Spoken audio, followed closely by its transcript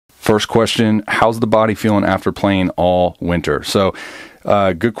First question, how's the body feeling after playing all winter? So,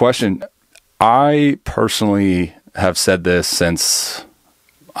 good question. I personally have said this since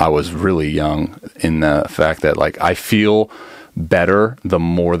I was really young, in the fact that like I feel better the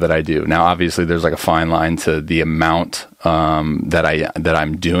more that I do. Now, obviously there's like a fine line to the amount that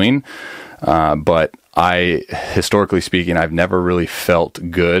I'm doing. But historically speaking, I've never really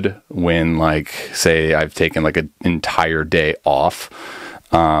felt good when, like, say I've taken like an entire day off.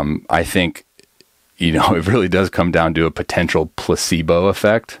 I think, it really does come down to a potential placebo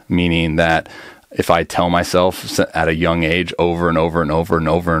effect, meaning that if I tell myself at a young age over and over and over and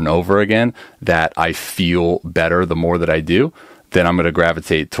over and over again that I feel better the more that I do, then I'm going to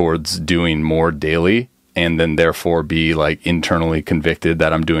gravitate towards doing more daily, and then therefore be like internally convicted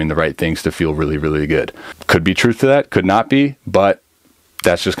that I'm doing the right things to feel really, really good. Could be truth to that, could not be, but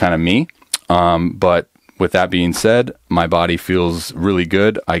that's just kind of me. But with that being said, my body feels really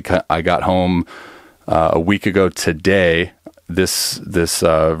good. I got home a week ago today. This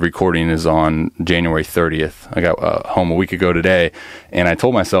recording is on January 30th. I got home a week ago today, and I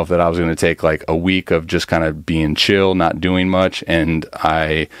told myself that I was going to take like a week of just kind of being chill, not doing much, and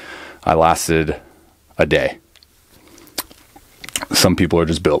I lasted a day. Some people are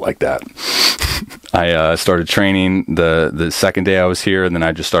just built like that. I started training the second day I was here, and then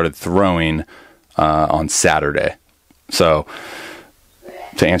I just started throwing on Saturday. So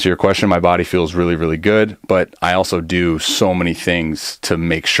to answer your question, my body feels really, really good, but I also do so many things to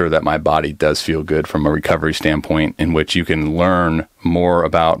make sure that my body does feel good from a recovery standpoint, in which you can learn more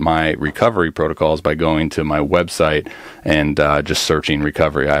about my recovery protocols by going to my website and just searching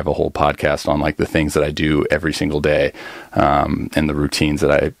recovery. I have a whole podcast on like the things that I do every single day, and the routines that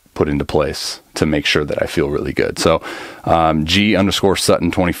I put into place to make sure that I feel really good. So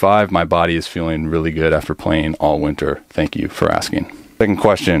G_Sutton25, my body is feeling really good after playing all winter. Thank you for asking. Second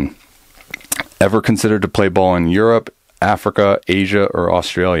question, ever considered to play ball in Europe, Africa, Asia, or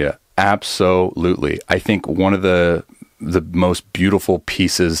Australia? Absolutely. I think one of the most beautiful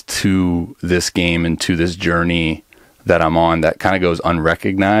pieces to this game and to this journey that I'm on that kind of goes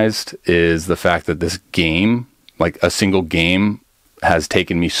unrecognized is the fact that this game, like a single game, has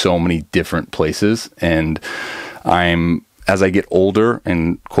taken me so many different places. And as I get older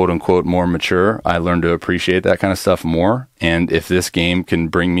and quote unquote more mature, I learn to appreciate that kind of stuff more. And if this game can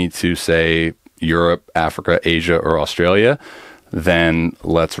bring me to, say, Europe, Africa, Asia, or Australia, then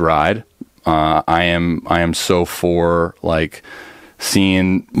let's ride. I am so for like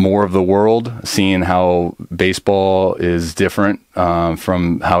seeing more of the world, seeing how baseball is different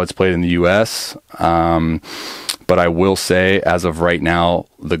from how it's played in the US. But I will say, as of right now,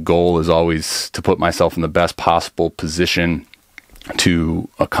 the goal is always to put myself in the best possible position to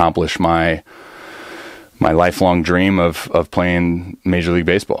accomplish my lifelong dream of playing Major League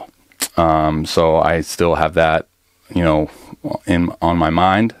Baseball. So I still have that, on my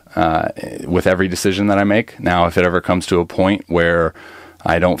mind with every decision that I make. Now, if it ever comes to a point where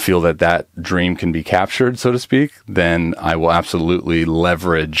I don't feel that dream can be captured, so to speak, then I will absolutely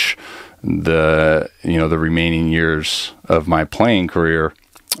leverage the remaining years of my playing career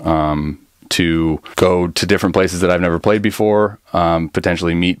to go to different places that I've never played before,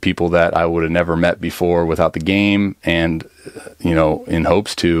 potentially meet people that I would have never met before without the game, and in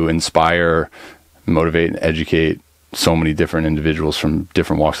hopes to inspire, motivate, and educate so many different individuals from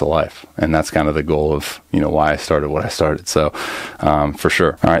different walks of life. And that's kind of the goal of why I started what I started. So for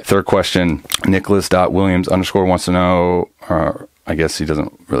sure. All right, third question, Nicholas.Williams_ wants to know, I guess he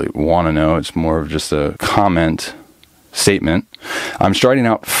doesn't really want to know. It's more of just a statement. I'm striding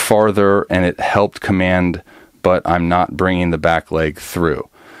out farther and it helped command, but I'm not bringing the back leg through.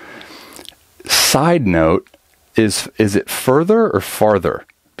 Side note, is it further or farther?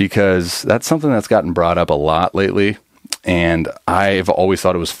 Because that's something that's gotten brought up a lot lately, and I've always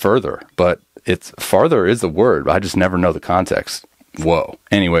thought it was further, but it's farther is the word. I just never know the context. Whoa.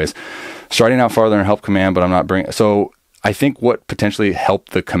 Anyways, striding out farther and help command, but I'm not bringing. So I think what potentially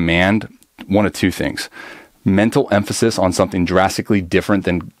helped the command, one of two things: mental emphasis on something drastically different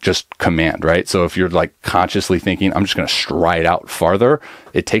than just command, right? So if you're like consciously thinking, I'm just going to stride out farther,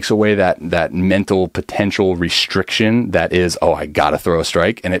 it takes away that mental potential restriction that is, I got to throw a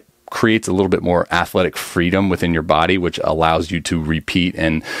strike. And it creates a little bit more athletic freedom within your body, which allows you to repeat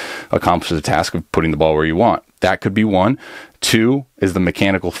and accomplish the task of putting the ball where you want. That could be one. Two is the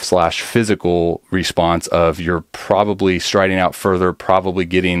mechanical/physical response of you're probably striding out further, probably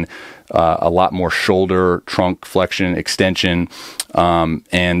getting a lot more shoulder, trunk flexion, extension,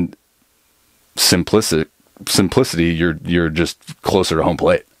 and simplicity. You're just closer to home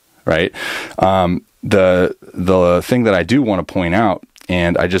plate, right? The thing that I do want to point out,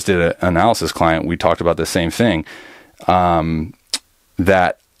 and I just did an analysis client. We talked about the same thing,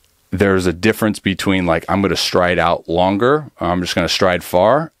 that there's a difference between like, I'm going to stride out longer, I'm just going to stride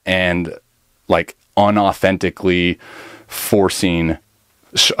far, and like unauthentically forcing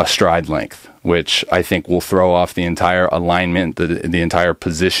a stride length, which I think will throw off the entire alignment, the entire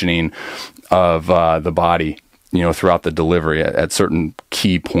positioning of the body, throughout the delivery at certain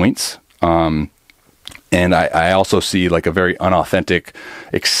key points. And I also see like a very unauthentic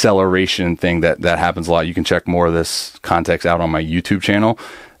acceleration thing that happens a lot. You can check more of this context out on my YouTube channel.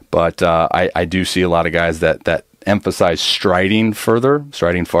 But I do see a lot of guys that emphasize striding farther,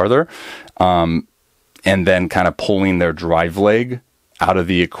 and then kind of pulling their drive leg out of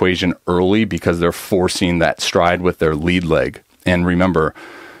the equation early because they're forcing that stride with their lead leg. And remember,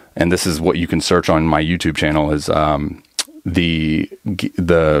 and this is what you can search on my YouTube channel, is the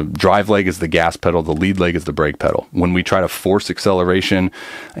drive leg is the gas pedal, the lead leg is the brake pedal. When we try to force acceleration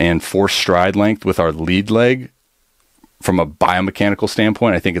and force stride length with our lead leg, from a biomechanical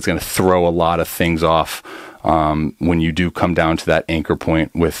standpoint, I think it's going to throw a lot of things off when you do come down to that anchor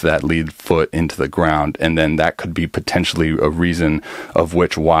point with that lead foot into the ground. And then that could be potentially a reason of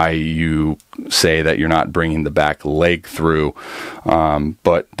why you say that you're not bringing the back leg through.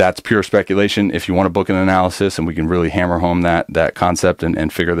 But that's pure speculation. If you want to book an analysis and we can really hammer home that concept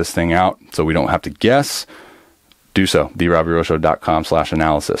and figure this thing out so we don't have to guess, do so.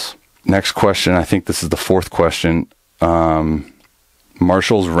 therobbyroshow.com/analysis. Next question. I think this is the fourth question.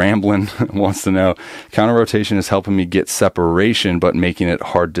 Marshall's Ramblin' wants to know, counter rotation is helping me get separation, but making it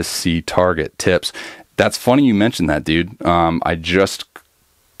hard to see target. Tips. That's funny you mentioned that, dude. I just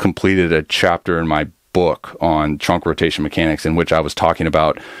completed a chapter in my book on trunk rotation mechanics in which I was talking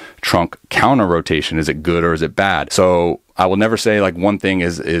about trunk counter rotation. Is it good or is it bad? So I will never say like one thing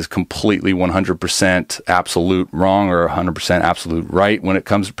is completely 100% absolute wrong or 100% absolute right when it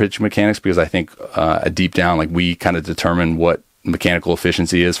comes to pitch mechanics, because I think deep down, like we kind of determine what mechanical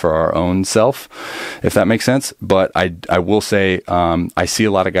efficiency is for our own self, if that makes sense. But I will say I see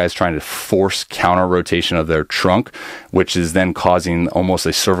a lot of guys trying to force counter rotation of their trunk, which is then causing almost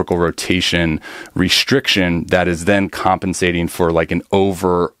a cervical rotation restriction that is then compensating for like an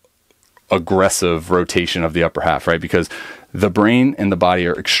over aggressive rotation of the upper half, right? Because the brain and the body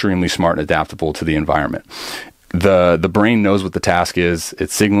are extremely smart and adaptable to the environment. The brain knows what the task is.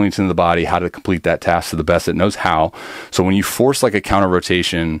 It's signaling to the body how to complete that task to the best it knows how. So when you force like a counter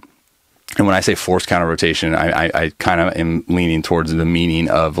rotation, and when I say force counter rotation, I kind of am leaning towards the meaning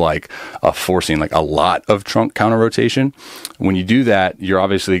of like forcing like a lot of trunk counter rotation. When you do that, you're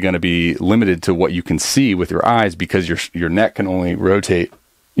obviously going to be limited to what you can see with your eyes, because your neck can only rotate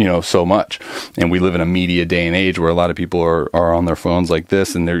so much. And we live in a media day and age where a lot of people are on their phones like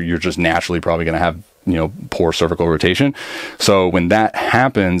this, and you're just naturally probably going to have poor cervical rotation. So when that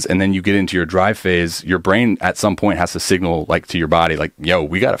happens and then you get into your drive phase, your brain at some point has to signal like to your body, like, yo,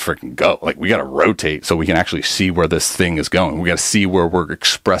 we got to freaking go. Like we got to rotate so we can actually see where this thing is going. We got to see where we're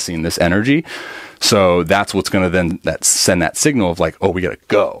expressing this energy. So that's what's going to then send that signal of like, oh, we got to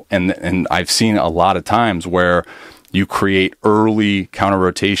go. And I've seen a lot of times where you create early counter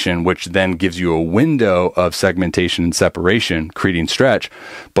rotation, which then gives you a window of segmentation and separation, creating stretch,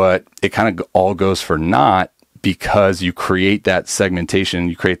 but it kind of all goes for naught because you create that segmentation,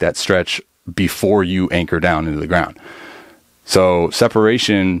 you create that stretch before you anchor down into the ground. So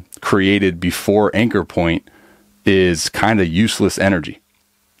separation created before anchor point is kind of useless energy,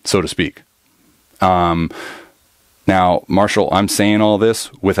 so to speak. Now, Marshall, I'm saying all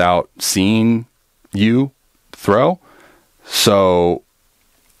this without seeing you throw, so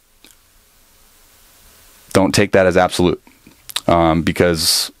don't take that as absolute,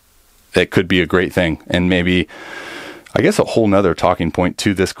 because it could be a great thing. And maybe, I guess a whole nother talking point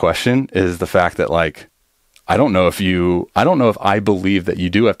to this question is the fact that like, I don't know if I believe that you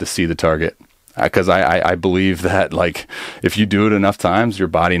do have to see the target, because I believe that like if you do it enough times, your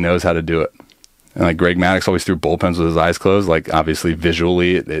body knows how to do it. And like Greg Maddox always threw bullpens with his eyes closed. Like obviously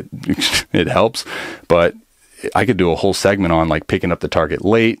visually it helps, but I could do a whole segment on like picking up the target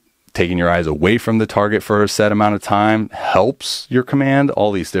late, taking your eyes away from the target for a set amount of time helps your command,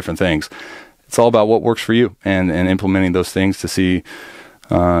 all these different things. It's all about what works for you and implementing those things to see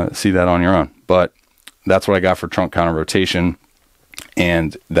that on your own. But that's what I got for trunk counter rotation,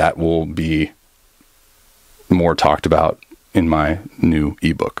 and that will be more talked about in my new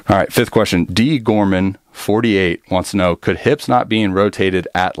ebook. All right, fifth question. D. Gorman 48 wants to know, could hips not being rotated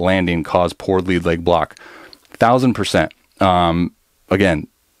at landing cause poor lead leg block? 1000%. Again,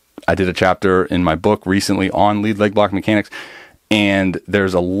 I did a chapter in my book recently on lead leg block mechanics, and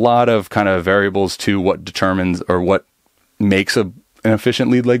there's a lot of kind of variables to what determines or what makes a an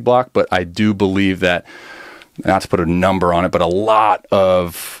efficient lead leg block, but I do believe that, not to put a number on it, but a lot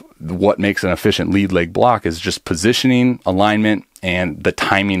of what makes an efficient lead leg block is just positioning, alignment, and the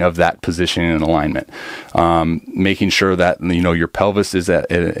timing of that positioning and alignment. Making sure that, you know, your pelvis is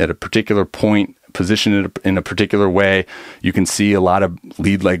at a particular point, positioned in a particular way. You can see a lot of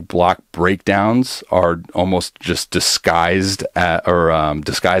lead leg block breakdowns are almost just disguised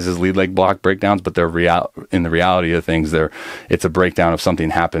disguised as lead leg block breakdowns, but they're in the reality of things, it's a breakdown of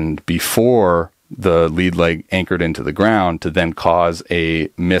something happened before the lead leg anchored into the ground to then cause a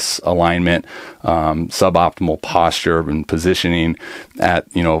misalignment, suboptimal posture and positioning at,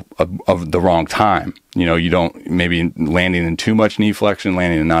 you know, of the wrong time. You know, you don't, maybe landing in too much knee flexion,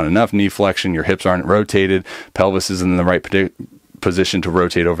 landing in not enough knee flexion, your hips aren't rotated, pelvis is in the right position to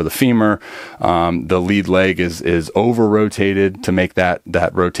rotate over the femur. The lead leg is over rotated to make that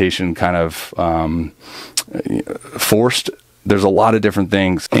rotation kind of forced. There's a lot of different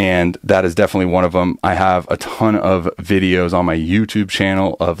things, and that is definitely one of them. I have a ton of videos on my YouTube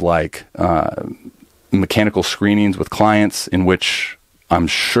channel of like mechanical screenings with clients, in which I'm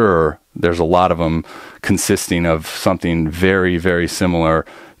sure there's a lot of them consisting of something very, very similar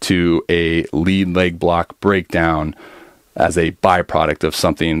to a lead leg block breakdown as a byproduct of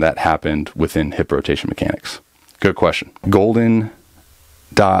something that happened within hip rotation mechanics. Good question. Golden.Grant.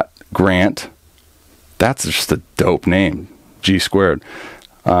 That's just a dope name. G squared.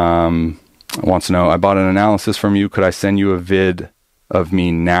 Wants to know, I bought an analysis from you. Could I send you a vid of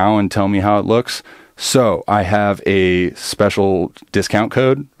me now and tell me how it looks? So I have a special discount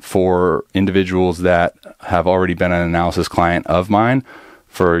code for individuals that have already been an analysis client of mine,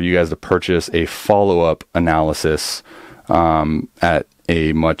 for you guys to purchase a follow-up analysis at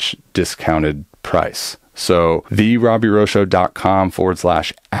a much discounted price. So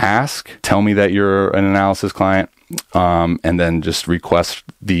therobbyroshow.com/ask. Tell me that you're an analysis client, and then just request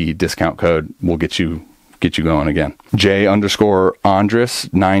the discount code. We'll get you going again.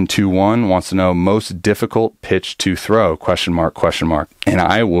 J_Andres921 wants to know, most difficult pitch to throw, ? And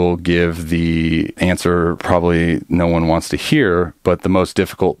I will give the answer probably no one wants to hear, but the most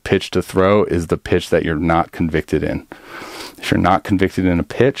difficult pitch to throw is the pitch that you're not convicted in. If you're not convicted in a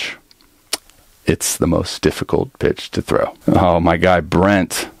pitch, it's the most difficult pitch to throw. Oh, my guy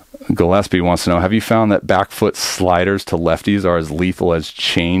Brent Gillespie wants to know, have you found that backfoot sliders to lefties are as lethal as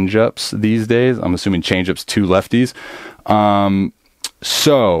change-ups these days? I'm assuming change-ups to lefties.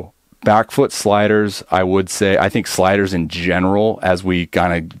 So backfoot sliders, I would say, I think sliders in general, as we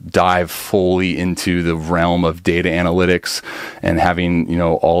kind of dive fully into the realm of data analytics and having, you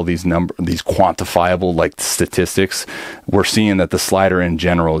know, all these quantifiable like statistics, we're seeing that the slider in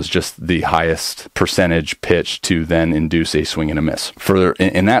general is just the highest percentage pitch to then induce a swing and a miss. Further,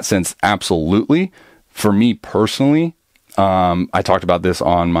 in that sense, absolutely. For me personally, I talked about this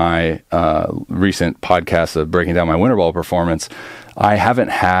on my recent podcast of breaking down my Winterball performance. I haven't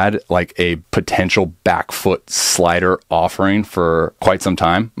had like a potential backfoot slider offering for quite some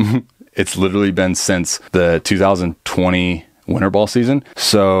time. It's literally been since the 2020 Winterball season.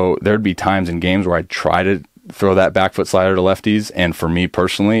 So there'd be times in games where I'd try to throw that backfoot slider to lefties, and for me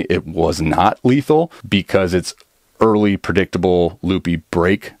personally, it was not lethal because it's early, predictable, loopy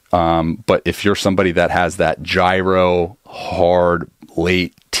break. But if you're somebody that has that gyro, hard,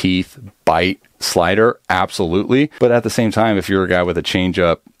 late teeth bite slider, absolutely. But at the same time, if you're a guy with a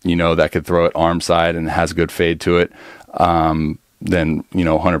changeup, you know, that could throw it arm side and has a good fade to it, then, you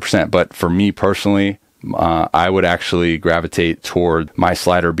know, 100%. But for me personally, I would actually gravitate toward my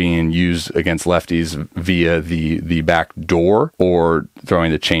slider being used against lefties via the back door or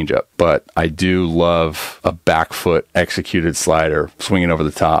throwing the changeup. But I do love a back foot executed slider, swinging over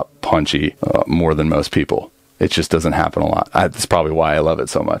the top, punchy, more than most people. It just doesn't happen a lot. That's probably why I love it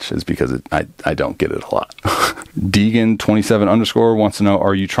so much, is because I don't get it a lot. Deegan27_ wants to know,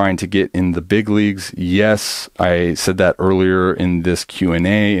 are you trying to get in the big leagues? Yes, I said that earlier in this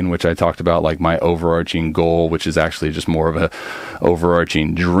Q&A, in which I talked about like my overarching goal, which is actually just more of a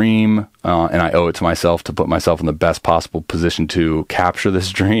overarching dream. And I owe it to myself to put myself in the best possible position to capture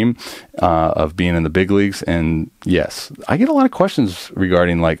this dream of being in the big leagues. And yes, I get a lot of questions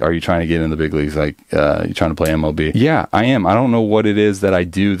regarding like, are you trying to get in the big leagues? Like, you trying to play MLB? Yeah, I am. I don't know what it is that I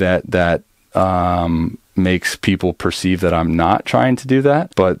do that makes people perceive that I'm not trying to do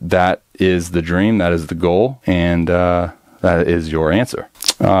that, but that is the dream, that is the goal, and that is your answer.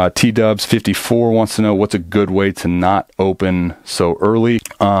 T-Dubs54 wants to know, what's a good way to not open so early?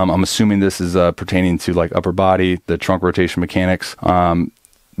 I'm assuming this is pertaining to like upper body, the trunk rotation mechanics.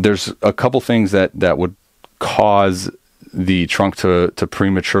 There's a couple things that would cause the trunk to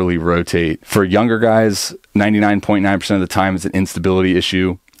prematurely rotate. For younger guys, 99.9% of the time it's an instability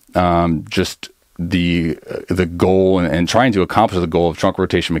issue. Just the goal and trying to accomplish the goal of trunk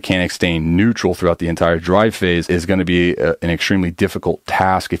rotation mechanics staying neutral throughout the entire drive phase is going to be an extremely difficult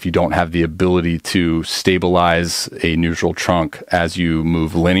task if you don't have the ability to stabilize a neutral trunk as you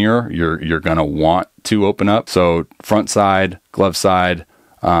move linear. You're going to want to open up. So front side, glove side,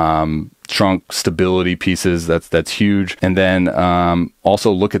 trunk stability pieces, that's huge. And then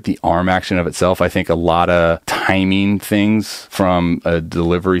also look at the arm action of itself. I think a lot of timing things from a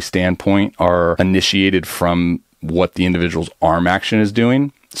delivery standpoint are initiated from what the individual's arm action is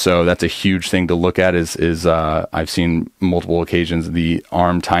doing. So that's a huge thing to look at is I've seen multiple occasions, the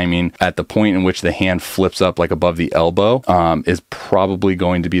arm timing at the point in which the hand flips up like above the elbow is probably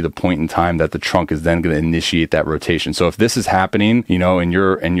going to be the point in time that the trunk is then going to initiate that rotation. So if this is happening, you know, and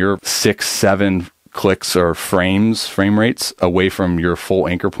you're 6, 7 clicks or frame rates away from your full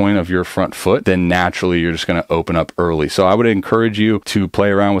anchor point of your front foot, then naturally you're just going to open up early. So I would encourage you to play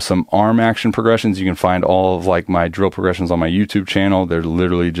around with some arm action progressions. You can find all of like my drill progressions on my YouTube channel. They're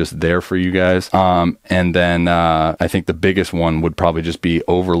literally just there for you guys. And then I think the biggest one would probably just be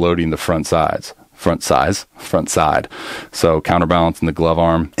overloading the front side. So counterbalancing the glove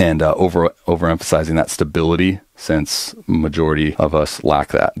arm and overemphasizing that stability, since majority of us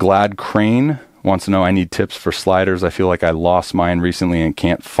lack that. Glad Crane wants to know, I need tips for sliders. I feel like I lost mine recently and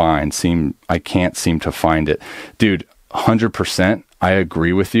I can't seem to find it. Dude, 100%. I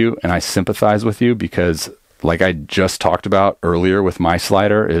agree with you and I sympathize with you, because like I just talked about earlier with my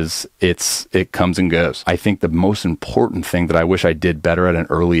slider, it comes and goes. I think the most important thing that I wish I did better at an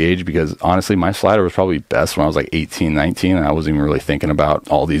early age, because honestly, my slider was probably best when I was like 18, 19, and I wasn't even really thinking about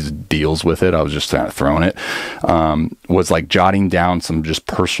all these deals with it. I was just kind of throwing it, was like jotting down some just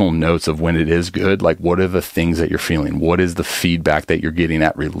personal notes of when it is good. Like, what are the things that you're feeling? What is the feedback that you're getting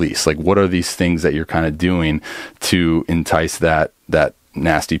at release? Like, what are these things that you're kind of doing to entice that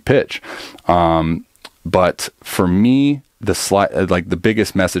nasty pitch? But for me, the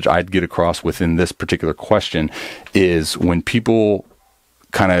biggest message I'd get across within this particular question is when people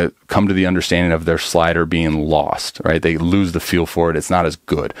kind of come to the understanding of their slider being lost, right? They lose the feel for it. It's not as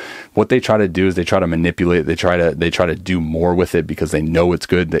good. What they try to do is they try to manipulate. They try to do more with it because they know it's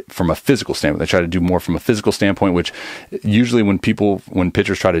good from a physical standpoint. They try to do more from a physical standpoint, which usually when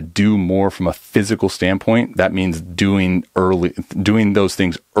pitchers try to do more from a physical standpoint, that means doing those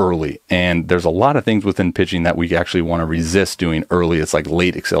things early. And there's a lot of things within pitching that we actually want to resist doing early. It's like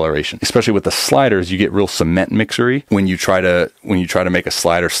late acceleration, especially with the sliders. You get real cement mixery when you try to make a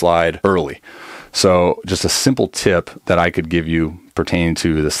slider slide early. So just a simple tip that I could give you pertaining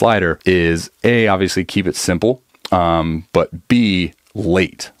to the slider is A, obviously keep it simple, but B,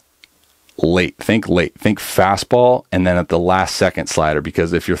 late. Think fastball, and then at the last second slider,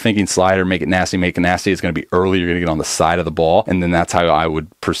 because if you're thinking slider, make it nasty, it's going to be early. You're going to get on the side of the ball, and then that's how I would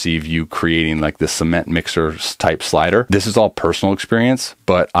perceive you creating like this cement mixer type slider. This is all personal experience,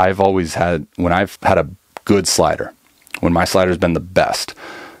 but I've always had, when I've had a good slider, when my slider's been the best,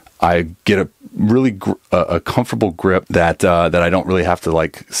 I get a really a comfortable grip that I don't really have to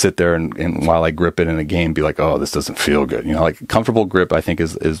like sit there and while I grip it in a game be like, oh, this doesn't feel good. You know, like comfortable grip I think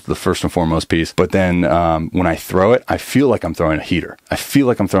is the first and foremost piece. But then when I throw it, I feel like I'm throwing a heater.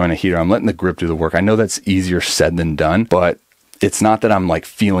 I'm letting the grip do the work. I know that's easier said than done, but it's not that I'm like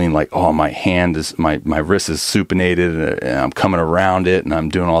feeling like, oh, my wrist is supinated and I'm coming around it and I'm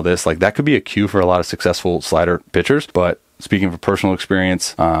doing all this. Like that could be a cue for a lot of successful slider pitchers. But speaking from personal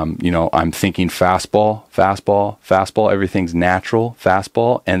experience, I'm thinking fastball, everything's natural,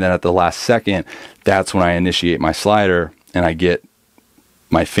 fastball. And then at the last second, that's when I initiate my slider and I get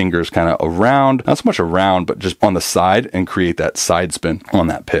my fingers kind of around, not so much around, but just on the side and create that side spin on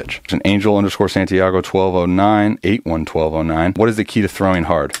that pitch. It's an Angel_Santiago 1209, 811209. What is the key to throwing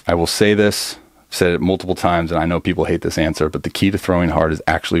hard? I will say this, I've said it multiple times, and I know people hate this answer, but the key to throwing hard is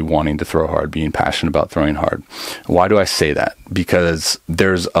actually wanting to throw hard, being passionate about throwing hard. Why do I say that? Because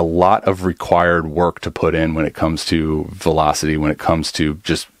there's a lot of required work to put in when it comes to velocity, when it comes to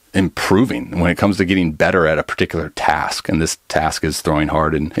just improving, when it comes to getting better at a particular task. And this task is throwing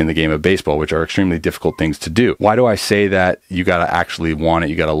hard in the game of baseball, which are extremely difficult things to do. Why do I say that? You got to actually want it.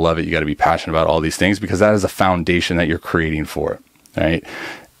 You got to love it. You got to be passionate about all these things, because that is a foundation that you're creating for it, right?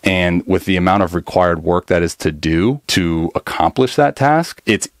 And with the amount of required work that is to do to accomplish that task,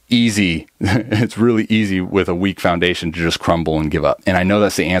 it's easy. It's really easy with a weak foundation to just crumble and give up. And I know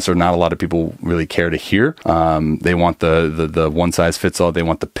that's the answer not a lot of people really care to hear. They want the one size fits all. They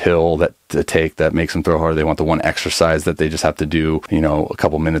want the pill that to take that makes them throw harder. They want the one exercise that they just have to do, you know, a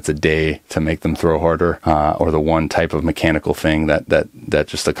couple minutes a day to make them throw harder, or the one type of mechanical thing that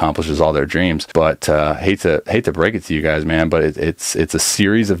just accomplishes all their dreams. But hate to break it to you guys, man, but it's a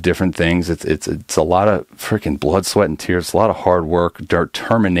series of different things. It's a lot of freaking blood, sweat, and tears. It's a lot of hard work,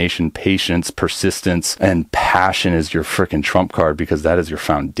 determination, patience, persistence, and passion is your freaking trump card, because that is your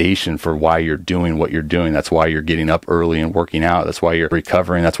foundation for why you're doing what you're doing. That's why you're getting up early and working out. That's why you're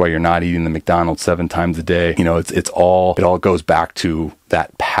recovering. That's why you're not eating the McDonald's 7 times a day. You know, it all goes back to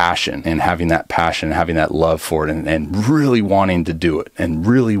that passion, and having that passion, having that love for it, and really wanting to do it, and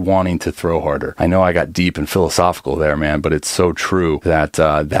really wanting to throw harder. I know I got deep and philosophical there, man, but it's so true that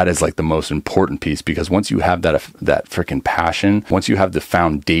that is like the most important piece, because once you have that freaking passion, once you have the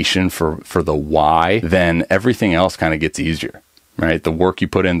foundation for the why, then everything else kind of gets easier, right? The work you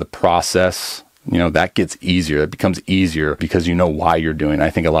put in, the process, you know, that gets easier. It becomes easier because you know why you're doing it.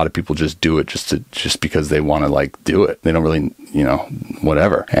 I think a lot of people just do it just because they want to like do it. They don't really, you know,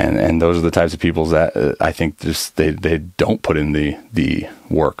 whatever. And those are the types of people that I think just they don't put in the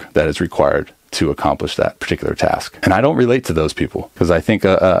work that is required to accomplish that particular task. And I don't relate to those people, because I think you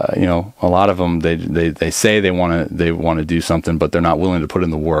know, a lot of them they say they want to do something, but they're not willing to put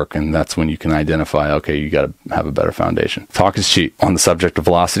in the work, and that's when you can identify, okay, you got to have a better foundation. Talk is cheap. On the subject of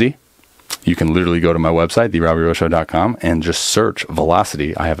velocity, you can literally go to my website, therobbyrowshow.com, and just search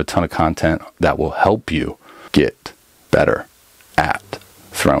velocity. I have a ton of content that will help you get better at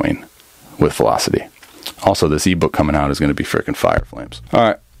throwing with velocity. Also, this ebook coming out is going to be freaking fire flames. All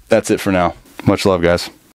right, that's it for now. Much love, guys.